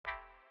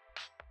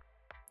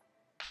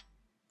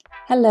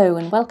Hello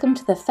and welcome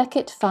to the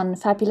Feckit Fun,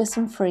 Fabulous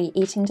and Free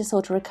Eating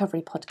Disorder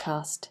Recovery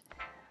podcast.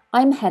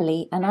 I'm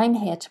Helly and I'm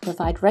here to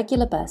provide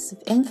regular bursts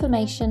of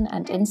information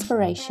and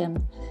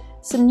inspiration,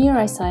 some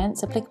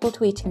neuroscience applicable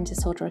to eating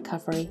disorder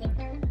recovery,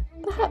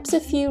 perhaps a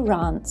few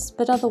rants,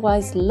 but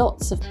otherwise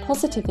lots of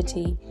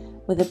positivity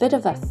with a bit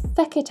of a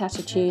Feckit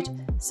attitude,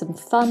 some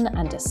fun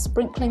and a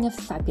sprinkling of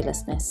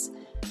fabulousness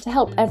to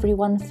help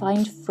everyone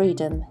find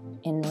freedom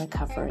in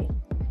recovery.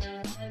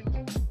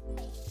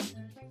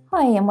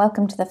 Hi and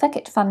welcome to the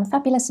Feckit Fun,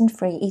 Fabulous and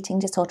Free Eating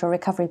Disorder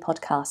Recovery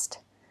podcast.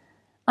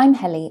 I'm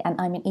Helly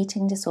and I'm an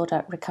eating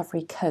disorder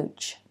recovery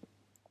coach.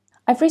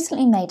 I've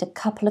recently made a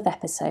couple of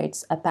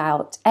episodes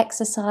about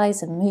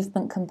exercise and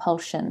movement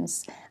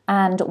compulsions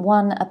and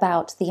one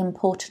about the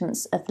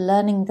importance of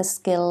learning the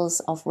skills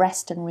of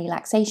rest and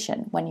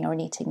relaxation when you're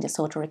in eating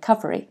disorder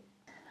recovery.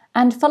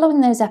 And following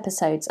those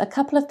episodes, a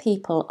couple of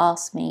people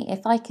asked me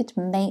if I could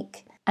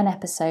make an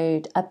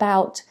episode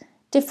about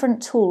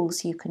different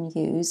tools you can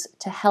use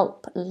to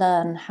help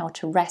learn how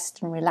to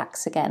rest and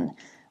relax again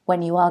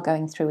when you are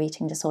going through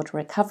eating disorder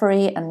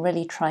recovery and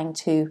really trying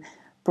to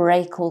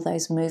break all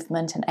those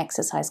movement and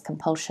exercise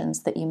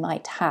compulsions that you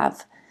might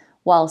have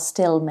while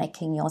still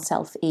making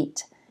yourself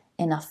eat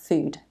enough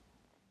food.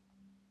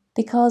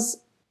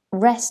 Because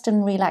rest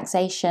and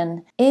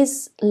relaxation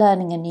is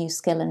learning a new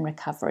skill in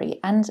recovery,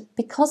 and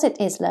because it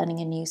is learning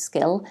a new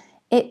skill,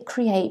 it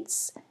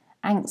creates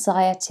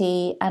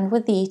anxiety, and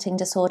with the eating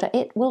disorder,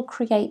 it will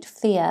create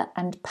fear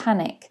and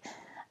panic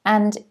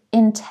and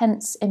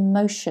intense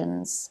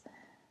emotions.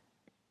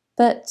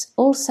 But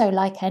also,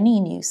 like any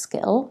new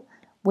skill,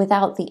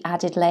 without the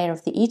added layer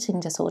of the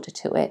eating disorder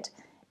to it,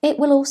 it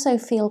will also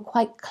feel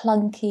quite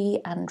clunky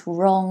and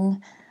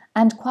wrong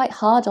and quite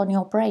hard on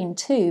your brain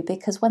too,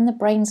 because when the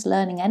brain's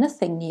learning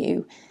anything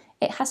new,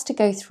 it has to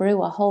go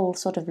through a whole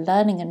sort of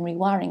learning and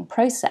rewiring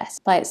process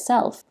by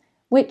itself,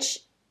 which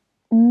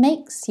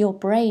makes your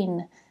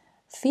brain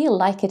feel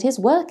like it is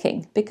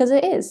working, because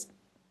it is.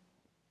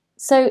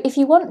 So if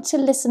you want to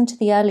listen to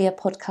the earlier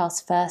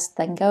podcast first,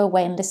 then go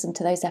away and listen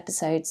to those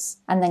episodes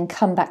and then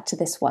come back to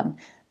this one.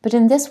 But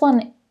in this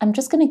one, I'm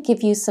just going to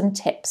give you some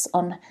tips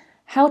on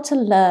how to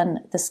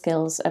learn the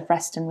skills of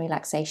rest and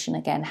relaxation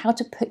again, how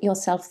to put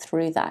yourself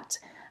through that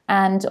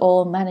and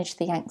or manage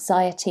the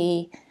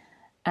anxiety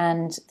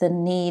and the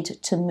need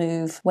to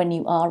move when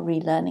you are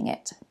relearning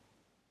it.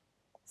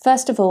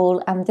 First of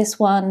all, and this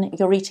one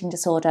your eating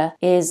disorder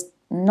is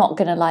not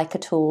going to like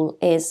at all,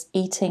 is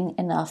eating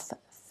enough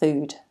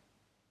food.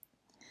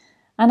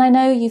 And I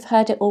know you've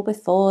heard it all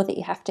before that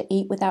you have to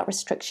eat without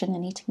restriction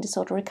in eating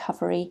disorder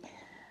recovery,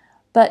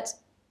 but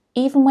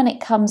even when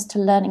it comes to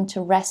learning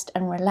to rest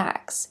and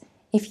relax,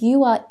 if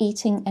you are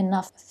eating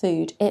enough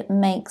food, it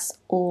makes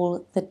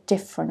all the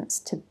difference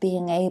to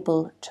being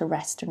able to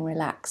rest and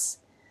relax.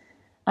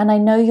 And I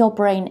know your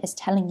brain is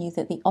telling you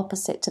that the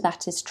opposite to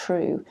that is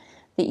true,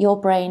 that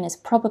your brain is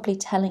probably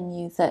telling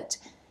you that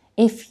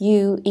if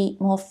you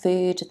eat more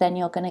food, then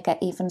you're going to get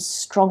even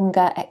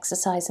stronger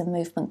exercise and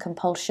movement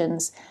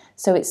compulsions.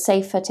 So it's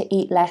safer to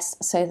eat less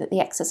so that the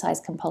exercise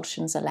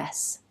compulsions are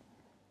less.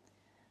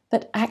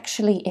 But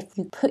actually, if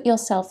you put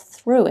yourself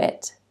through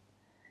it,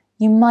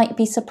 you might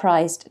be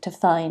surprised to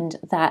find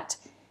that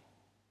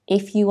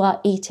if you are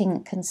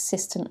eating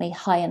consistently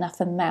high enough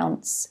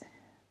amounts,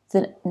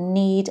 the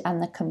need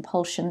and the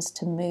compulsions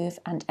to move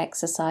and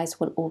exercise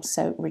will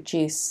also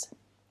reduce.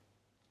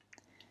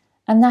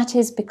 And that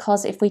is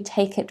because if we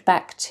take it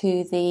back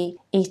to the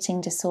eating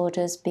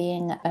disorders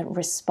being a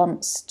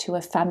response to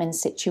a famine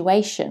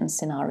situation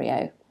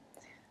scenario,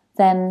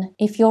 then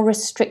if you're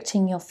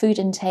restricting your food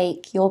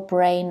intake, your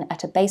brain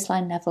at a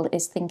baseline level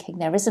is thinking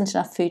there isn't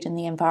enough food in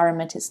the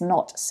environment, it's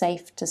not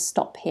safe to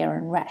stop here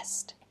and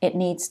rest. It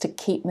needs to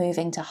keep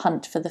moving to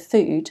hunt for the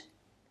food.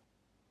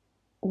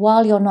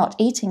 While you're not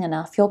eating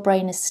enough, your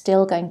brain is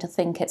still going to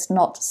think it's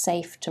not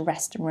safe to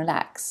rest and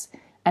relax,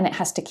 and it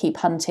has to keep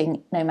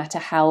hunting no matter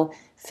how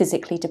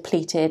physically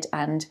depleted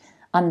and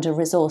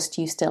under-resourced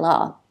you still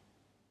are.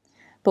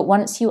 But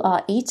once you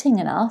are eating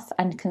enough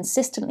and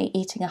consistently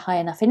eating a high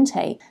enough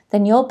intake,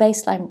 then your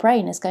baseline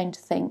brain is going to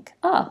think,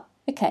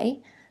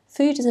 okay,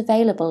 food is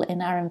available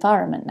in our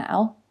environment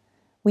now.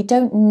 We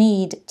don't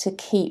need to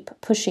keep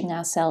pushing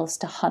ourselves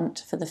to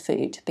hunt for the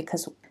food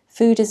because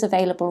food is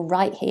available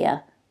right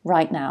here,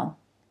 right now.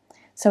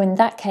 So in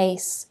that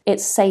case,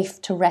 it's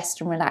safe to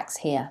rest and relax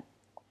here.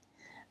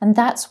 And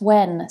that's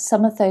when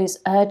some of those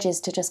urges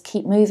to just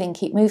keep moving,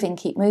 keep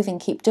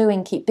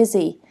doing, keep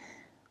busy,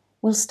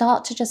 will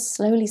start to just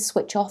slowly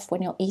switch off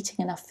when you're eating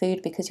enough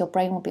food, because your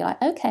brain will be like,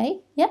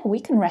 okay, yeah, we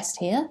can rest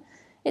here.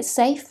 It's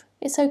safe.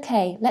 It's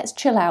okay. Let's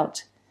chill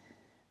out.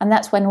 And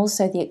that's when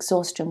also the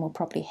exhaustion will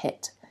probably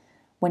hit,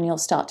 when you'll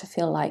start to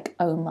feel like,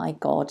 oh my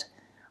God,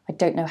 I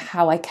don't know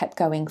how I kept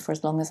going for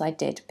as long as I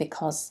did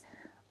because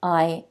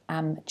I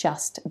am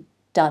just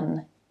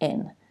done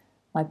in.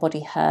 My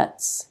body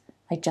hurts.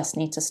 I just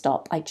need to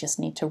stop. I just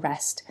need to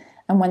rest.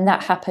 And when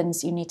that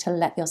happens, you need to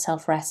let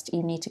yourself rest.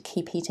 You need to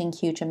keep eating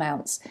huge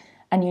amounts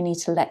and you need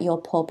to let your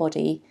poor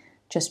body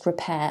just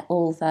repair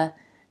all the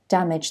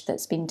damage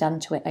that's been done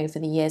to it over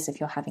the years if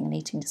you're having an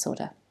eating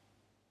disorder.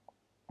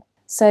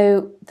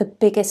 So the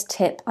biggest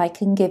tip I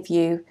can give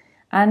you,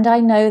 and I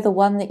know the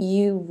one that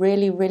you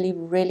really, really,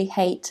 really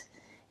hate,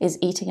 is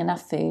eating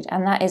enough food,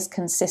 and that is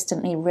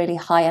consistently really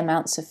high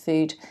amounts of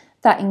food.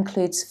 That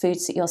includes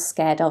foods that you're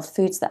scared of,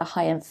 foods that are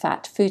high in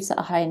fat, foods that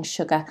are high in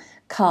sugar,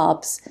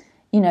 carbs,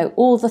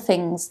 all the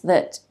things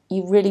that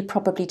you really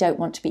probably don't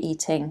want to be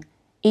eating.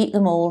 Eat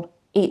them all,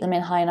 eat them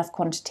in high enough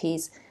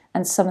quantities,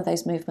 and some of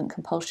those movement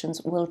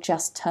compulsions will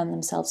just turn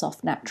themselves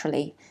off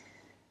naturally.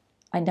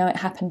 I know it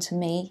happened to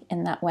me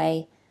in that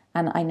way,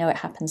 and I know it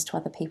happens to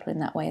other people in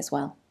that way as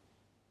well.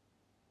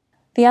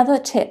 The other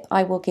tip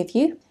I will give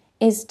you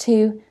is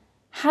to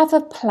have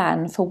a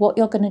plan for what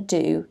you're going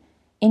to do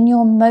in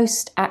your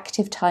most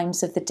active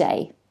times of the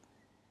day.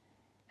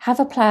 Have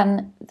a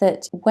plan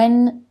that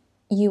when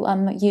you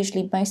are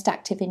usually most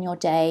active in your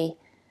day,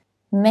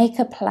 make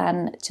a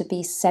plan to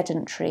be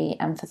sedentary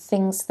and for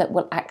things that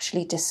will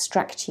actually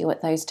distract you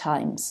at those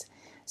times.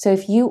 So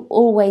if you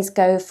always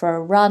go for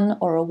a run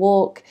or a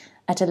walk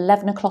at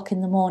 11 o'clock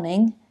in the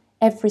morning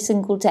every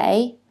single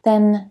day,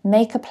 then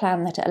make a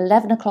plan that at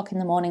 11 o'clock in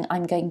the morning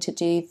I'm going to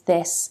do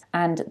this,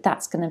 and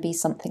that's going to be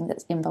something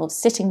that involves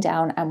sitting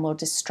down and will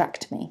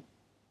distract me.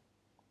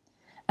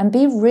 And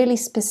be really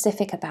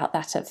specific about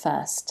that at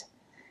first.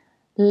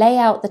 Lay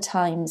out the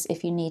times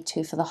if you need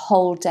to for the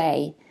whole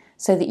day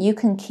so that you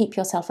can keep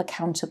yourself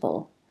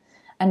accountable,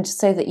 and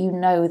so that you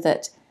know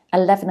that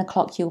 11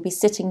 o'clock you'll be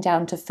sitting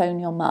down to phone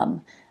your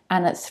mum,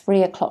 and at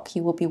 3 o'clock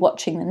you will be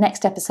watching the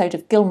next episode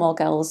of Gilmore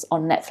Girls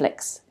on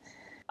Netflix.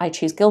 I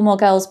choose Gilmore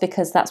Girls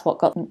because that's what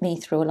got me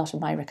through a lot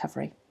of my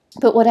recovery.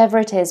 But whatever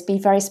it is, be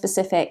very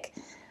specific.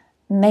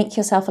 Make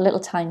yourself a little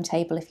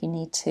timetable if you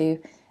need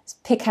to.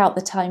 Pick out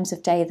the times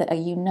of day that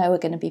are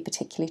going to be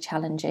particularly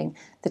challenging,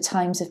 the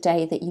times of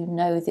day that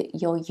that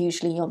you're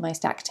usually your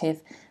most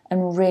active,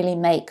 and really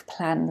make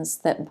plans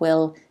that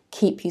will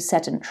keep you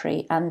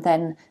sedentary, and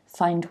then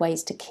find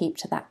ways to keep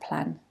to that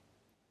plan.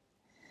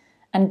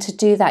 And to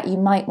do that, you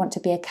might want to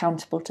be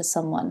accountable to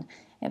someone.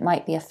 It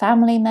might be a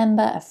family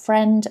member, a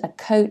friend, a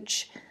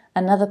coach,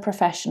 another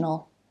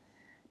professional.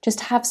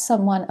 Just have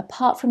someone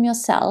apart from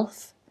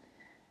yourself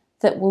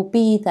that will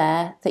be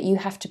there, that you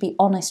have to be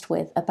honest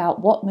with about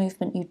what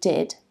movement you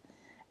did,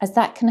 as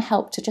that can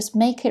help to just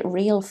make it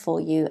real for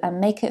you and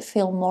make it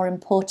feel more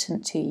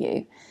important to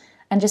you,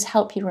 and just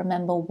help you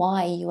remember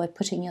why you are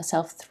putting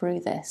yourself through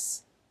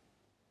this.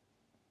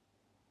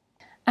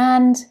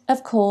 And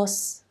of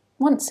course,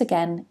 once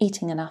again,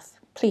 eating enough.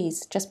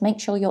 Please just make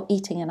sure you're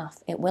eating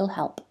enough. It will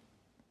help.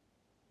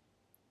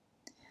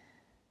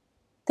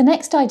 The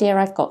next idea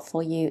I've got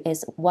for you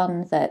is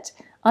one that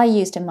I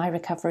used in my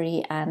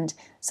recovery, and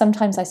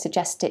sometimes I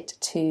suggest it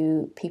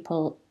to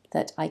people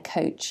that I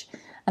coach,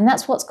 and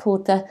that's what's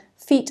called the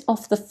Feet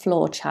Off the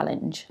Floor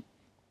Challenge.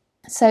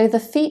 So the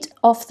Feet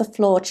Off the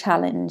Floor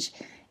Challenge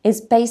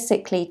is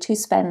basically to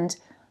spend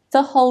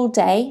the whole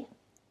day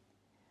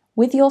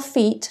with your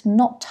feet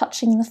not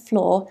touching the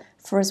floor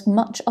for as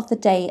much of the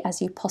day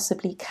as you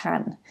possibly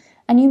can.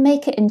 And you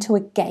make it into a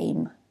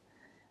game.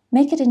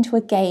 Make it into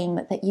a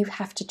game that you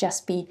have to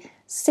just be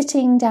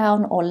sitting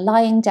down or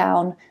lying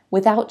down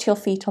without your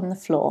feet on the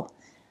floor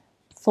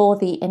for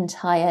the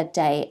entire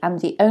day. And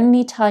the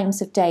only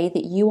times of day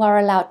that you are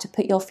allowed to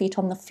put your feet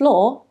on the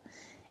floor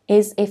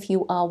is if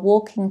you are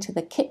walking to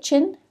the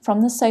kitchen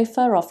from the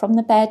sofa or from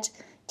the bed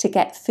to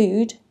get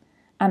food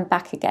and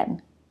back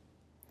again.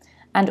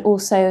 And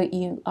also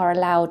you are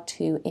allowed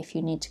to if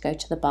you need to go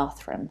to the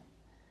bathroom.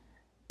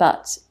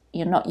 But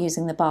you're not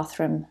using the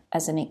bathroom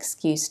as an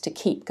excuse to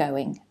keep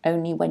going,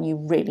 only when you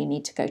really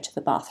need to go to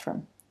the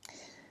bathroom.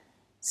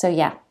 So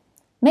yeah,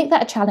 make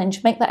that a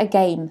challenge, make that a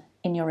game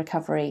in your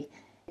recovery.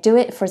 Do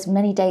it for as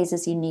many days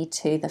as you need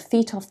to, the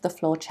Feet Off the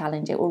Floor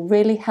Challenge. It will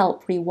really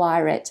help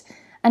rewire it.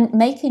 And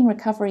making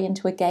recovery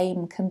into a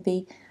game can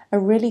be a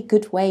really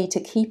good way to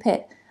keep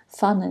it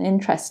fun and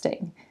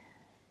interesting.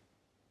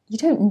 You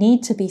don't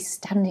need to be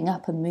standing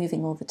up and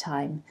moving all the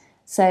time.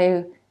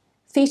 So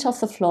feet off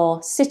the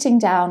floor, sitting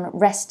down,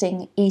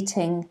 resting,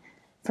 eating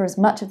for as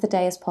much of the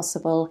day as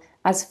possible,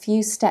 as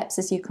few steps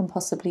as you can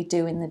possibly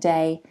do in the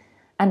day.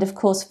 And of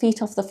course,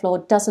 feet off the floor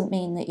doesn't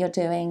mean that you're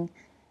doing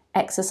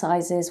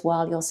exercises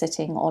while you're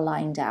sitting or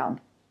lying down.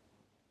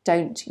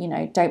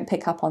 Don't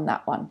pick up on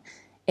that one.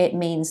 It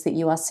means that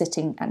you are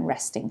sitting and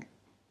resting.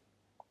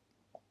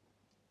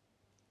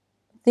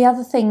 The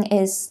other thing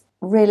is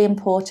really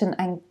important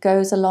and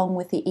goes along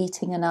with the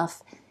eating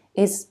enough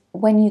is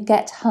when you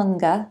get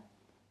hunger,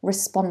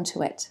 respond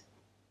to it.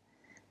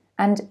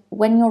 And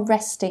when you're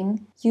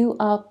resting, you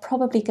are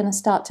probably going to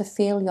start to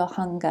feel your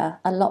hunger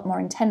a lot more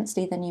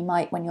intensely than you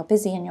might when you're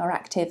busy and you're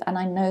active. And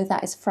I know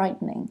that is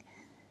frightening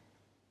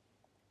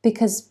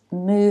because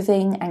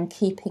moving and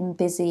keeping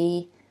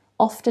busy,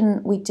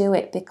 often we do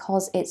it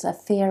because it's a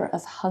fear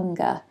of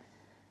hunger.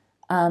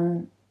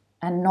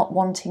 And not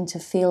wanting to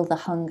feel the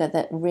hunger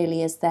that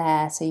really is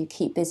there. So you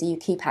keep busy, you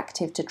keep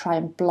active to try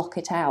and block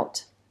it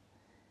out.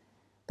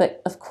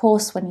 But of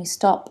course, when you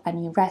stop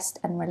and you rest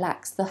and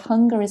relax, the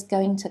hunger is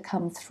going to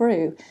come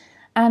through.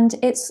 And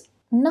it's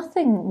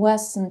nothing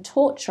worse than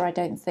torture, I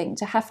don't think,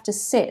 to have to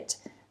sit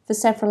for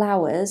several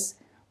hours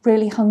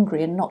really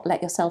hungry and not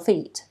let yourself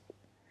eat.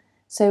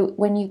 So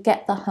when you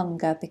get the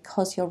hunger,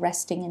 because you're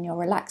resting and you're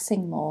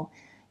relaxing more,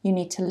 you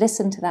need to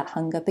listen to that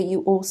hunger, but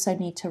you also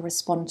need to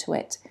respond to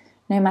it.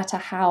 No matter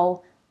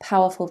how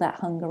powerful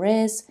that hunger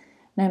is,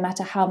 no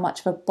matter how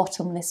much of a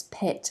bottomless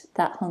pit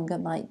that hunger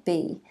might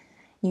be,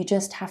 you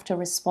just have to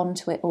respond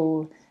to it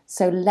all.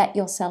 So let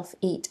yourself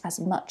eat as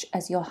much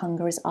as your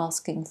hunger is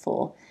asking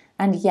for.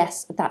 And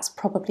yes, that's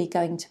probably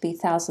going to be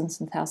thousands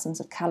and thousands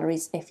of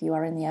calories if you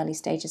are in the early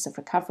stages of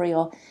recovery,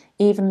 or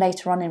even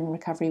later on in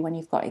recovery when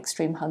you've got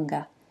extreme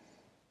hunger.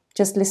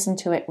 Just listen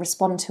to it,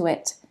 respond to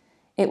it.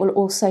 It will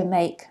also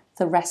make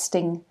the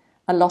resting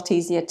a lot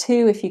easier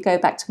too, if you go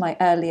back to my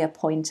earlier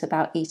point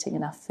about eating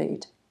enough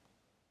food.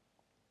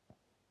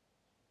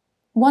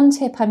 One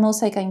tip I'm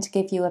also going to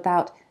give you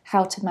about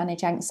how to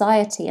manage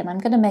anxiety, and I'm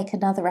going to make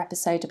another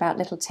episode about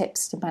little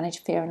tips to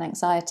manage fear and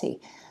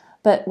anxiety.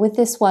 But with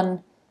this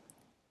one,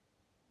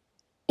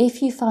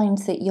 if you find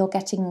that you're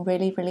getting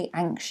really, really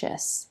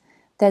anxious,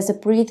 there's a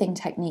breathing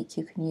technique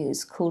you can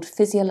use called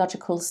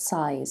physiological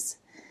sighs.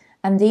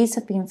 And these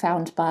have been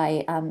found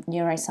by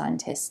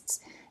neuroscientists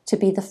to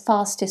be the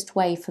fastest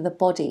way for the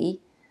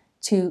body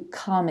to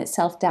calm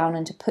itself down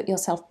and to put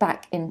yourself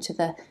back into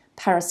the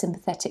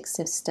parasympathetic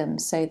system,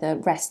 so the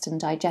rest and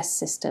digest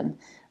system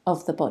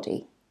of the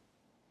body.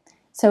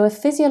 So a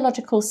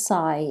physiological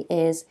sigh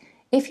is,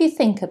 if you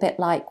think a bit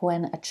like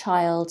when a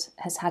child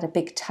has had a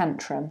big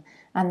tantrum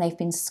and they've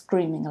been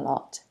screaming a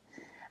lot.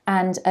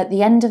 And at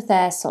the end of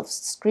their sort of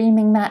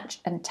screaming match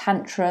and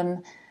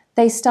tantrum,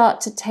 they start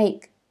to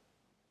take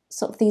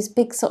sort of these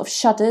big sort of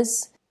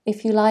shudders,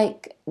 if you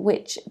like,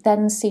 which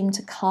then seem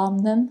to calm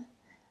them.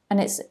 And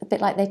it's a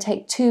bit like they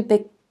take two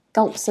big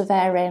gulps of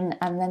air in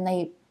and then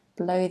they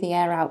blow the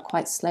air out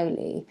quite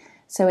slowly.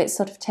 So it's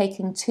sort of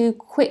taking two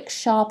quick,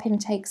 sharp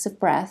intakes of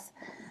breath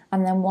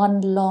and then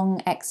one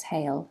long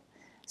exhale.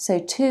 So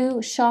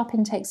two sharp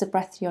intakes of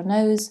breath through your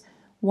nose,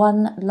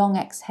 one long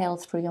exhale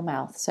through your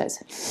mouth. So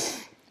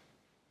it's...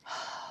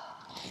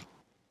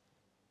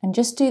 And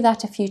just do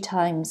that a few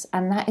times,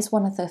 and that is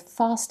one of the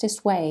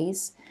fastest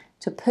ways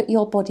to put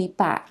your body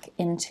back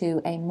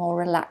into a more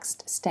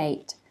relaxed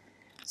state.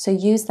 So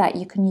use that.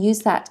 You can use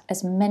that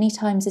as many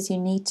times as you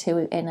need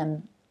to in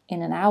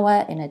an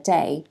hour, in a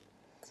day,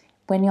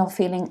 when you're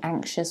feeling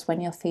anxious, when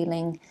you're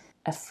feeling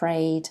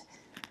afraid,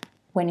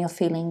 when you're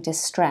feeling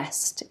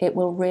distressed. It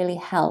will really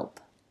help.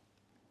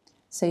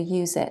 So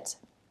use it.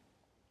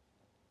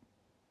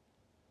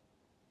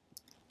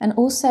 And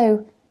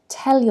also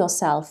tell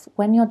yourself,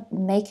 when you're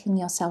making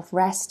yourself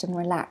rest and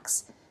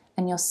relax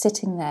and you're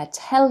sitting there,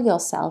 tell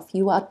yourself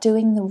you are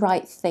doing the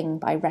right thing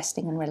by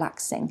resting and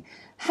relaxing.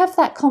 Have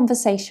that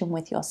conversation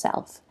with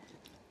yourself.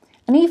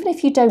 And even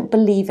if you don't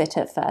believe it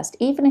at first,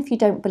 even if you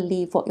don't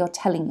believe what you're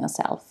telling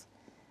yourself,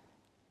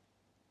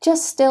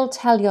 just still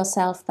tell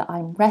yourself that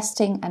I'm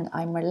resting and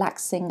I'm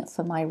relaxing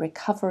for my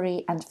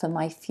recovery and for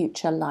my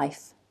future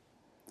life.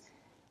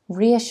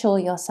 Reassure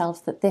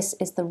yourself that this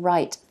is the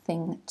right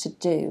thing to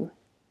do.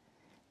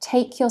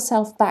 Take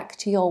yourself back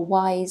to your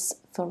whys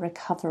for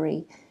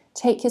recovery.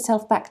 Take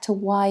yourself back to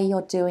why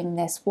you're doing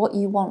this, what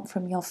you want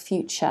from your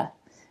future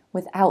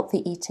without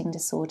the eating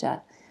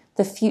disorder,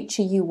 the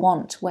future you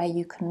want where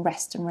you can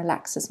rest and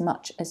relax as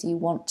much as you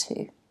want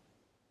to.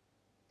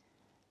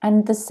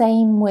 And the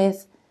same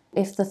with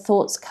if the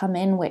thoughts come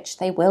in, which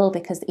they will,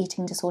 because the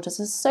eating disorders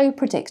are so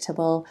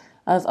predictable,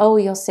 of, oh,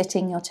 you're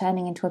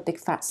turning into a big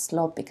fat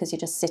slob because you're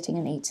just sitting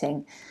and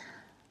eating.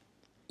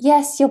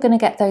 Yes, you're going to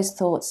get those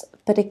thoughts,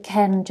 but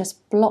again,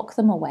 just block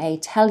them away.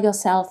 Tell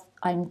yourself,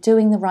 I'm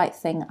doing the right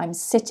thing. I'm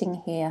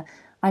sitting here.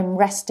 I'm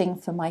resting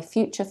for my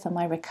future, for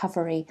my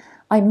recovery.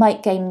 I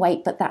might gain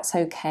weight, but that's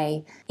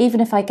okay. Even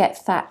if I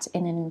get fat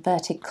in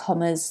inverted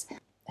commas,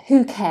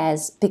 who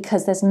cares?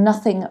 Because there's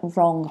nothing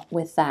wrong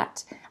with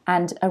that.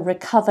 And a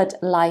recovered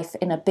life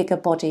in a bigger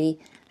body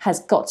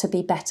has got to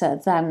be better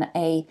than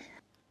a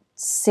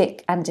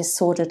sick and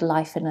disordered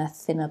life in a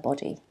thinner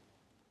body.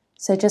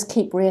 So just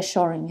keep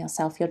reassuring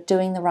yourself you're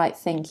doing the right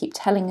thing. Keep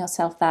telling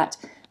yourself that,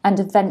 and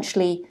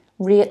eventually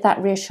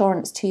that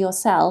reassurance to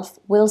yourself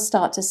will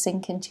start to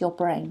sink into your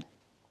brain.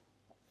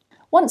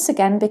 Once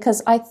again,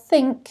 because I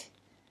think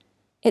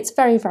it's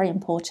very, very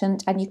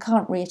important, and you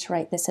can't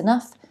reiterate this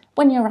enough,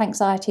 when your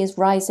anxiety is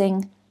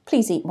rising,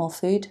 please eat more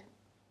food.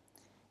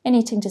 In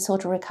eating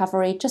disorder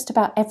recovery, just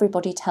about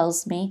everybody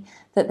tells me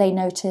that they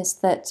notice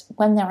that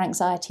when their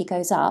anxiety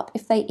goes up,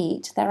 if they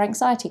eat, their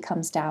anxiety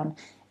comes down,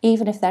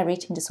 even if their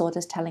eating disorder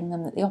is telling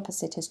them that the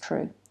opposite is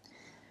true.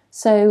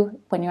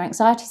 So when your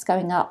anxiety is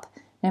going up,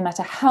 no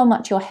matter how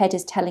much your head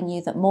is telling you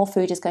that more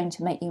food is going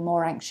to make you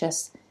more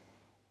anxious,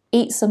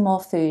 eat some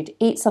more food,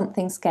 eat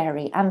something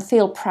scary, and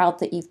feel proud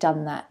that you've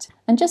done that.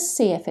 And just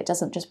see if it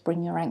doesn't just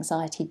bring your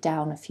anxiety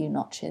down a few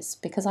notches,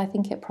 because I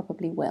think it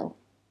probably will.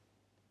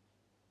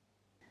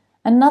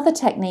 Another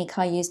technique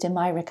I used in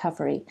my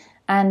recovery,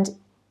 and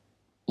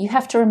you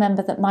have to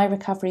remember that my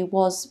recovery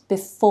was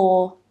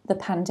before the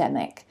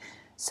pandemic.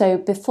 So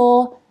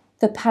before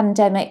the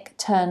pandemic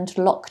turned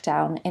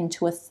lockdown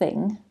into a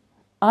thing,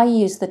 I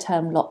use the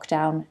term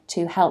lockdown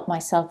to help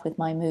myself with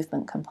my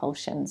movement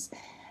compulsions.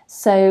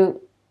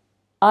 So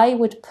I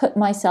would put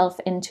myself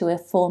into a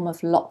form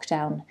of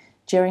lockdown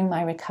during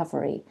my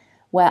recovery,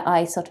 where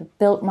I sort of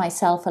built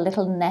myself a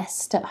little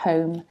nest at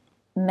home,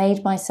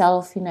 made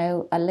myself,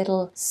 a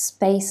little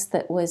space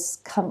that was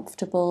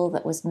comfortable,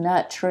 that was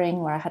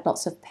nurturing, where I had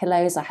lots of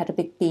pillows, I had a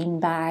big bean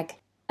bag,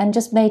 and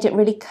just made it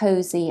really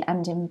cozy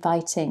and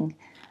inviting.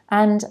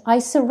 And I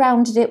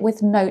surrounded it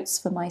with notes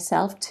for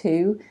myself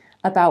too,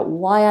 about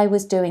why I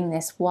was doing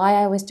this, why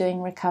I was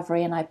doing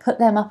recovery, and I put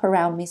them up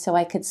around me so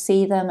I could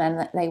see them and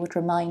that they would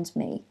remind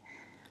me,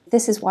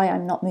 this is why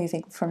I'm not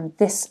moving from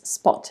this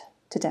spot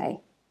today.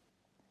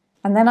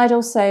 And then I'd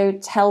also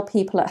tell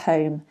people at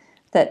home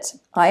that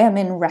I am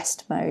in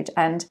rest mode,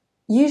 and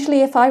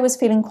usually if I was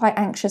feeling quite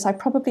anxious, I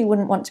probably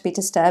wouldn't want to be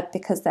disturbed,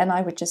 because then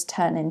I would just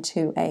turn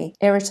into a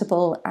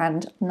irritable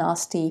and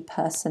nasty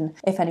person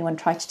if anyone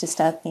tried to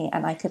disturb me,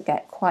 and I could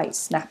get quite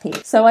snappy.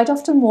 So I'd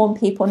often warn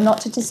people not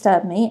to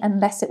disturb me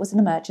unless it was an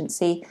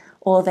emergency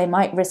or they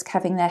might risk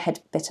having their head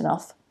bitten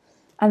off.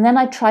 And then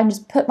I'd try and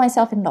just put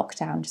myself in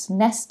lockdown, just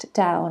nest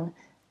down,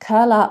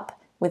 curl up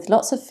with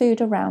lots of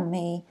food around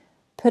me,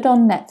 put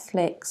on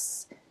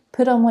Netflix,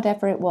 put on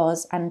whatever it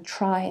was, and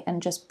try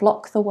and just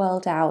block the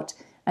world out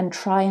and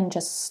try and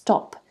just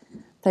stop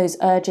those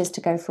urges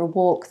to go for a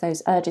walk,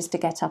 those urges to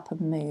get up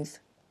and move.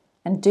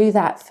 And do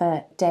that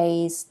for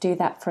days, do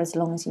that for as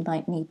long as you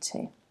might need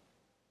to.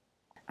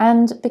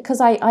 And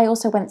because I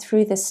also went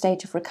through this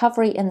stage of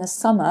recovery in the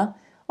summer,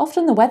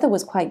 often the weather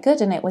was quite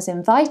good and it was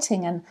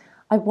inviting, and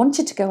I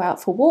wanted to go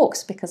out for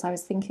walks because I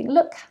was thinking,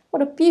 look,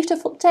 what a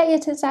beautiful day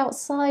it is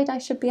outside, I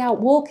should be out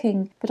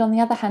walking. But on the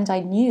other hand, I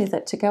knew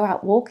that to go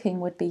out walking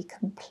would be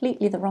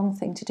completely the wrong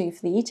thing to do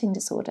for the eating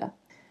disorder.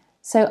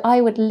 So I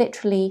would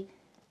literally,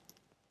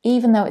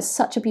 even though it's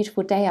such a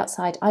beautiful day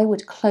outside, I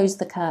would close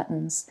the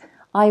curtains.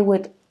 I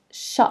would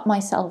shut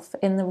myself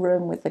in the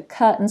room with the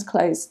curtains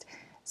closed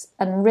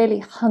and really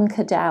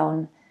hunker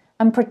down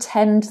and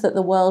pretend that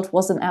the world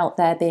wasn't out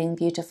there being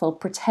beautiful,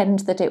 pretend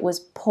that it was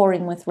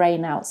pouring with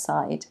rain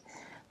outside,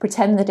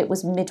 pretend that it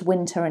was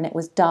midwinter and it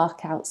was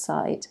dark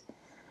outside,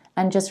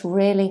 and just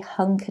really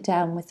hunker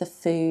down with the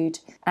food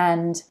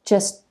and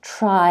just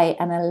try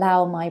and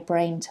allow my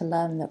brain to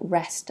learn that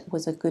rest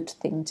was a good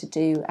thing to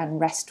do and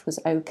rest was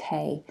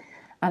okay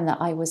and that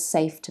I was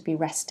safe to be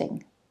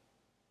resting.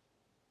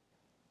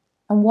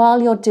 And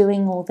while you're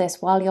doing all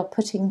this, while you're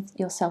putting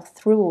yourself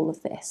through all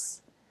of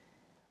this,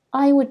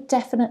 I would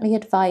definitely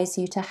advise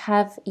you to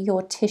have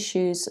your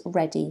tissues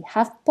ready.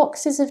 Have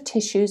boxes of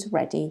tissues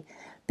ready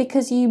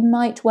because you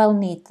might well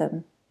need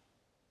them.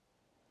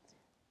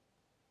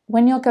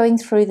 When you're going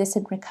through this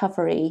in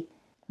recovery,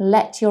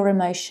 let your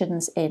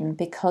emotions in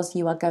because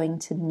you are going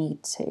to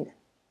need to.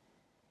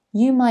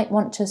 You might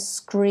want to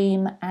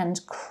scream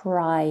and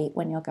cry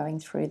when you're going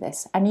through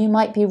this, and you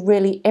might be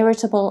really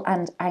irritable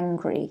and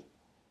angry.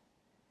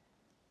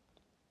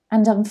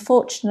 And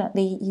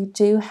unfortunately, you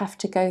do have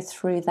to go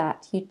through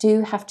that. You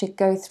do have to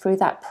go through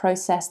that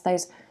process,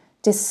 those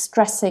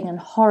distressing and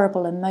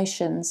horrible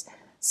emotions.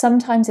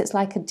 Sometimes it's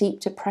like a deep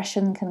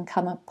depression can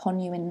come upon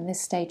you in this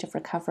stage of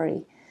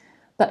recovery.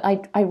 But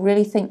I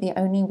really think the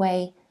only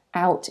way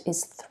out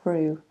is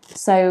through.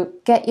 So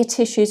get your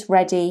tissues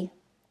ready.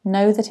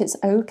 Know that it's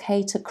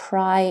okay to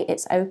cry.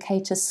 It's okay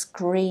to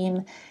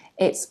scream.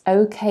 It's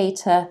okay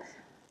to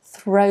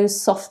throw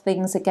soft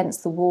things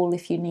against the wall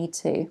if you need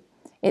to.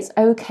 It's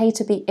okay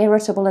to be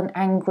irritable and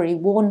angry.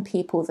 Warn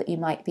people that you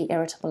might be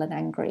irritable and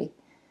angry.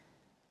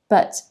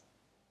 But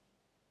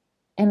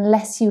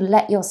unless you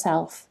let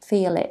yourself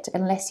feel it,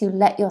 unless you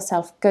let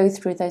yourself go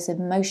through those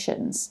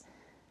emotions,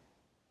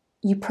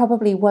 you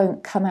probably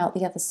won't come out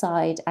the other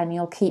side, and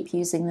you'll keep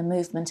using the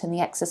movement and the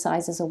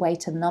exercise as a way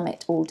to numb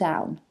it all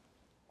down.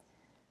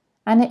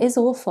 And it is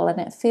awful, and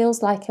it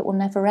feels like it will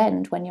never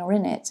end when you're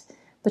in it,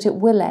 but it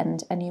will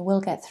end and you will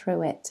get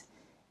through it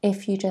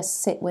if you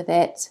just sit with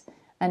it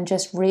and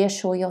just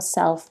reassure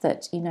yourself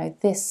that,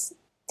 this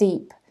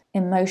deep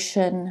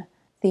emotion,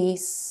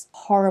 this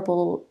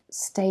horrible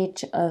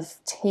stage of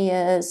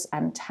tears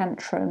and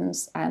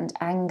tantrums and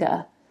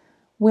anger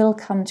will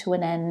come to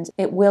an end.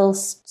 It will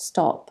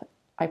stop.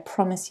 I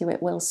promise you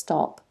it will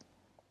stop.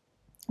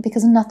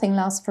 Because nothing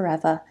lasts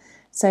forever.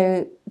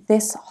 So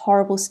this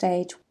horrible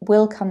stage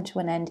will come to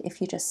an end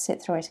if you just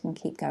sit through it and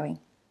keep going.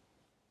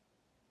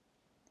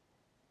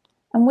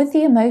 And with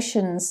the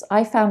emotions,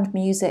 I found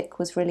music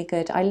was really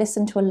good. I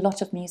listened to a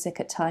lot of music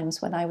at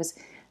times when I was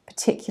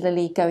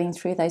particularly going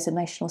through those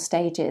emotional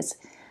stages,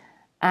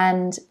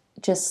 and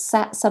just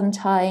sat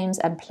sometimes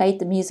and played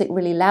the music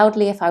really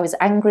loudly. If I was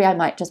angry, I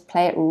might just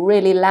play it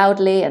really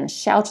loudly and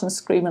shout and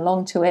scream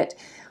along to it.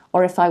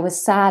 Or if I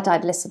was sad,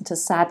 I'd listen to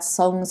sad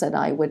songs and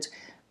I would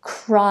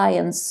cry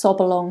and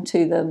sob along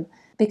to them,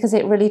 because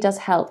it really does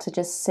help to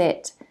just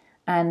sit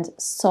and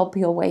sob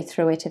your way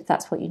through it if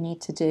that's what you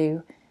need to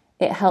do.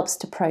 It helps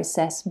to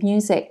process.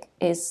 Music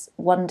is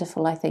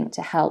wonderful, I think,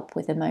 to help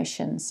with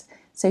emotions.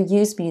 So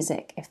use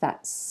music if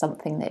that's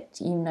something that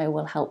you know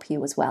will help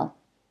you as well.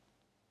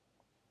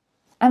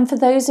 And for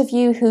those of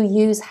you who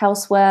use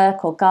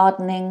housework or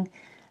gardening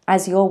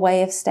as your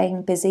way of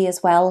staying busy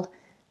as well,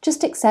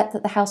 just accept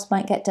that the house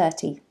might get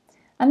dirty.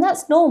 And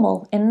that's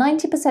normal. In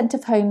 90%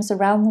 of homes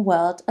around the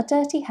world, a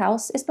dirty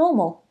house is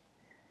normal.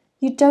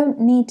 You don't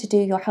need to do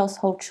your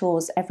household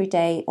chores every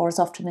day or as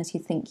often as you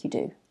think you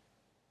do.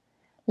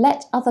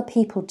 Let other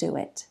people do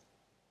it.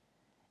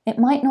 It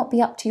might not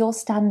be up to your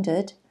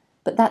standard,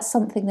 but that's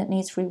something that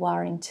needs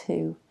rewiring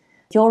too.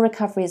 Your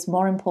recovery is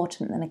more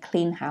important than a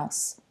clean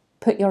house.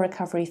 Put your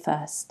recovery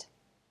first.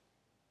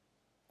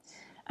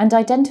 And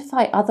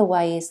identify other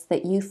ways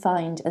that you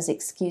find as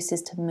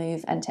excuses to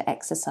move and to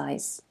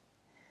exercise.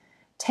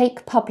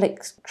 Take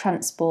public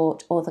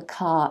transport or the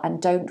car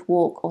and don't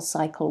walk or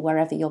cycle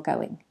wherever you're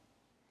going.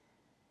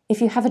 If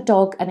you have a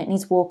dog and it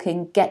needs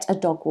walking, get a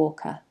dog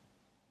walker.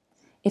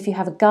 If you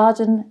have a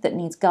garden that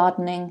needs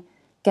gardening,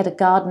 get a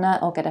gardener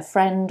or get a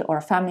friend or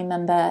a family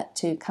member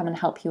to come and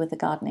help you with the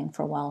gardening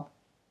for a while.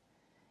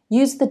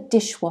 Use the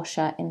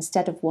dishwasher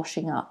instead of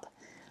washing up.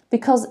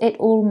 Because it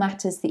all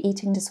matters, the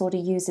eating disorder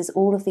uses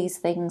all of these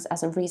things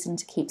as a reason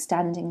to keep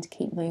standing, to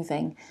keep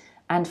moving,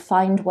 and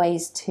find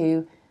ways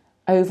to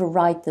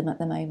override them at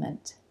the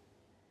moment.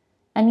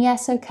 And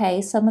yes,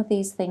 okay, some of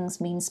these things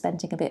mean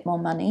spending a bit more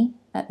money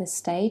at this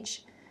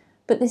stage,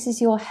 but this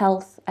is your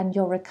health and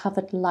your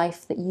recovered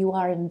life that you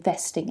are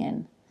investing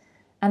in.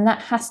 And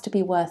that has to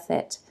be worth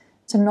it,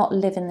 to not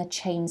live in the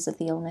chains of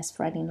the illness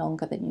for any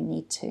longer than you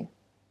need to.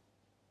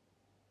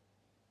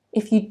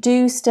 If you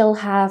do still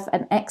have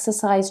an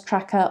exercise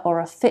tracker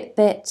or a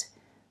Fitbit,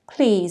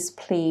 please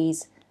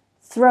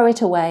throw it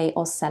away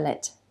or sell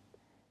it.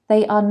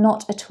 They are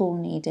not at all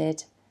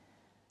needed.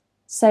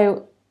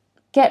 So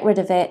get rid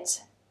of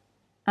it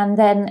and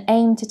then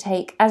aim to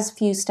take as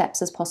few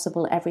steps as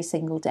possible every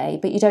single day.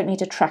 But you don't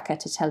need a tracker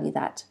to tell you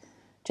that.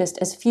 Just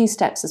as few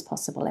steps as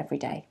possible every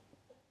day.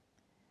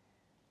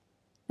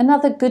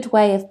 Another good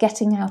way of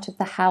getting out of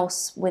the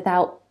house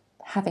without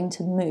having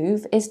to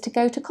move is to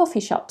go to coffee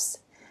shops,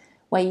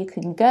 where you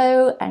can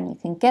go and you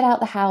can get out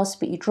the house,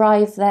 but you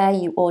drive there,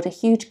 you order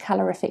huge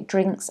calorific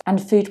drinks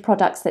and food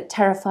products that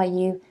terrify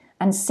you,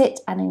 and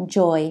sit and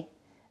enjoy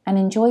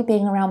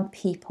being around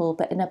people,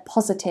 but in a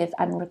positive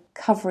and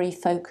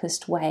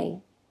recovery-focused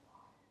way.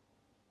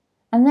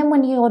 And then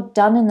when you're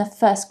done in the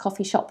first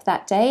coffee shop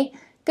that day,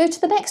 go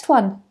to the next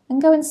one and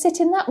go and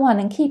sit in that one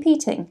and keep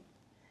eating.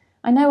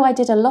 I know I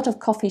did a lot of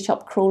coffee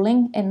shop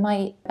crawling in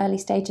my early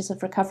stages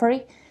of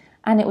recovery,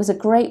 and it was a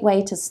great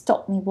way to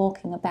stop me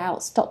walking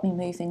about, stop me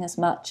moving as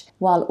much,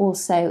 while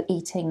also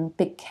eating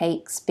big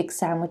cakes, big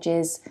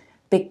sandwiches,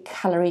 big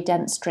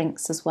calorie-dense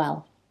drinks as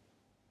well.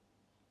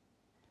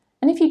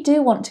 And if you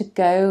do want to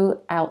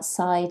go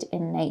outside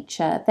in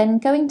nature, then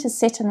going to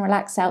sit and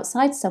relax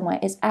outside somewhere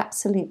is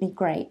absolutely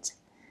great.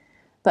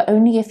 But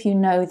only if you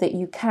know that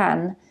you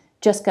can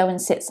just go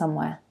and sit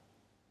somewhere.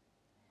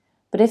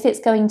 But if it's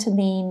going to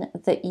mean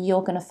that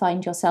you're going to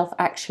find yourself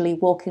actually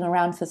walking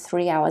around for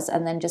 3 hours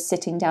and then just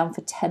sitting down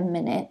for 10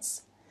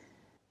 minutes,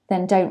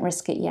 then don't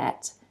risk it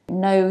yet.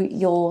 Know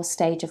your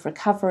stage of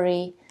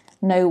recovery,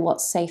 know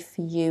what's safe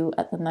for you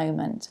at the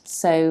moment.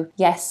 So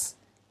yes,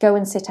 go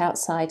and sit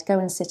outside, go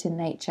and sit in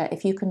nature.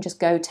 If you can just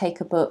go take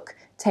a book,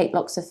 take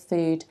lots of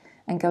food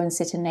and go and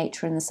sit in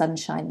nature in the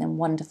sunshine, then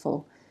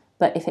wonderful.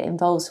 But if it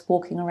involves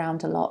walking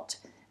around a lot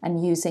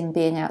and using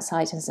being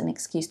outside as an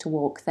excuse to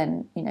walk,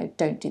 then,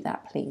 don't do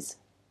that, please.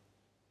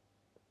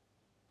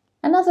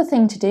 Another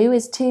thing to do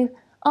is to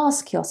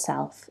ask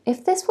yourself,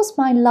 if this was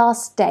my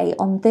last day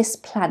on this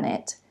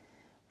planet,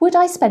 would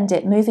I spend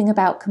it moving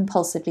about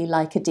compulsively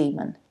like a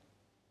demon?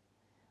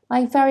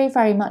 I very,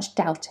 very much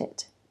doubt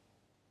it.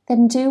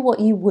 Then do what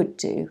you would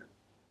do.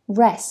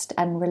 Rest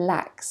and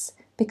relax,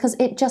 because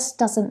it just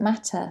doesn't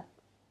matter.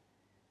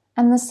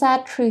 And the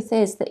sad truth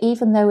is that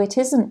even though it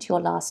isn't your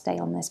last day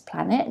on this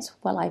planet,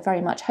 well, I very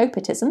much hope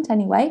it isn't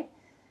anyway,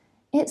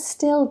 it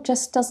still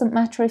just doesn't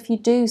matter if you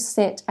do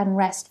sit and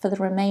rest for the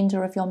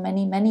remainder of your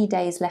many, many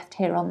days left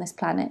here on this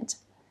planet.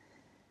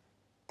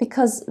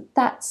 Because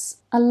that's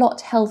a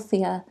lot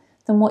healthier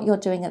than what you're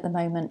doing at the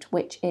moment,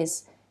 which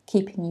is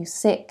keeping you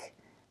sick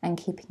and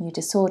keeping you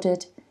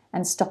disordered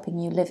and stopping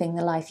you living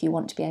the life you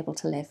want to be able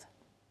to live.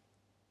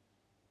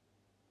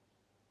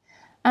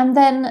 And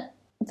then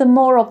the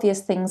more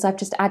obvious things I've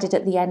just added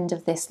at the end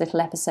of this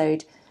little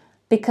episode,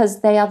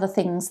 because they are the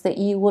things that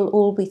you will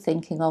all be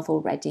thinking of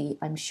already,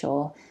 I'm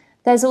sure.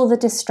 There's all the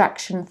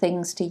distraction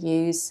things to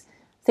use,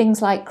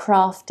 things like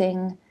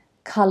crafting,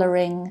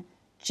 colouring,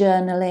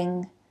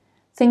 journaling,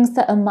 things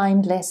that are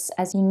mindless,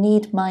 as you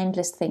need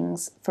mindless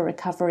things for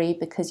recovery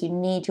because you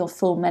need your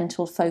full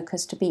mental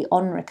focus to be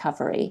on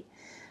recovery.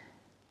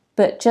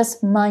 But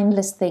just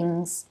mindless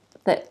things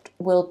that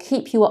will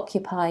keep you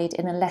occupied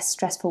in a less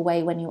stressful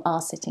way when you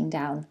are sitting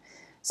down.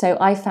 So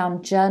I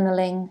found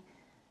journaling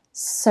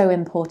so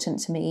important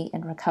to me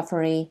in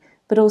recovery,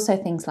 but also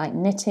things like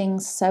knitting,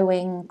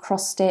 sewing,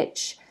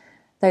 cross-stitch,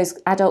 those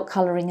adult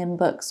colouring in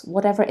books,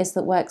 whatever it is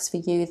that works for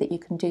you that you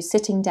can do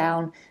sitting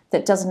down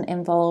that doesn't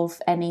involve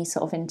any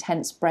sort of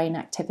intense brain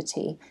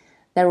activity.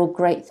 They're all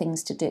great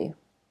things to do.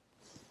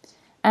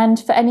 And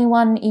for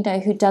anyone,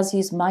 who does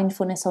use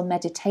mindfulness or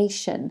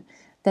meditation,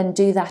 then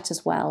do that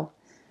as well.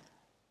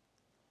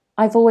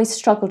 I've always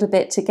struggled a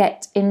bit to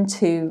get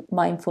into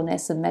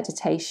mindfulness and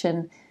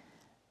meditation,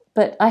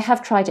 but I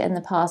have tried it in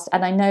the past,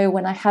 and I know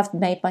when I have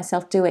made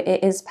myself do it,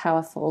 it is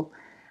powerful.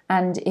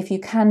 And if you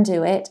can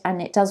do it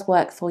and it does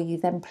work for you,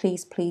 then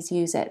please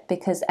use it,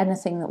 because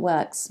anything that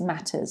works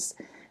matters.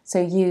 So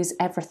use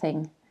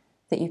everything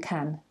that you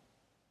can.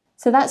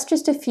 So that's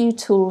just a few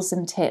tools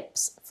and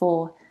tips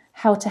for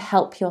how to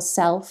help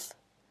yourself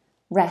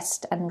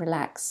rest and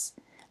relax.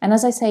 And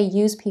as I say,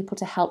 use people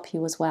to help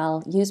you as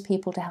well. Use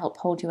people to help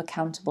hold you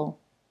accountable.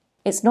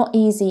 It's not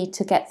easy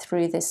to get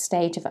through this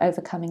stage of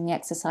overcoming the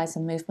exercise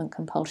and movement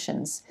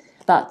compulsions,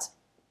 but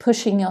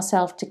pushing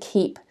yourself to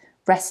keep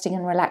resting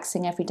and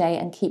relaxing every day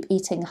and keep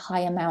eating high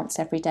amounts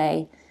every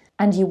day,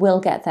 and you will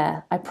get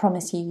there. I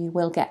promise you, you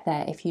will get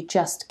there if you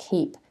just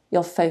keep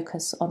your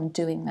focus on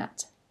doing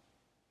that.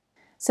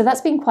 So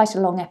that's been quite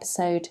a long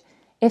episode.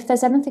 If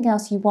there's anything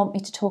else you want me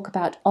to talk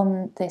about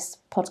on this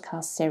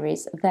podcast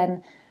series,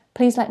 then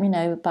please let me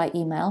know by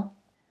email.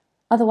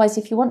 Otherwise,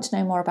 if you want to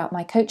know more about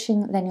my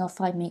coaching, then you'll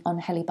find me on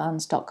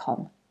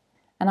hellybarnes.com.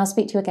 And I'll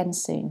speak to you again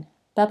soon.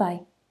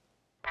 Bye-bye.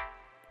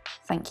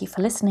 Thank you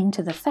for listening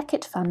to the Feck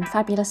It Fun,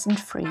 Fabulous and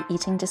Free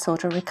Eating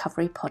Disorder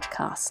Recovery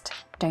podcast.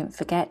 Don't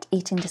forget,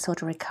 eating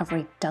disorder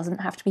recovery doesn't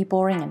have to be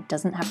boring and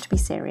doesn't have to be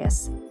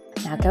serious.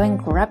 Now go and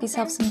grab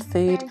yourself some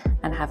food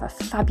and have a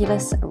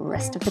fabulous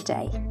rest of the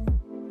day.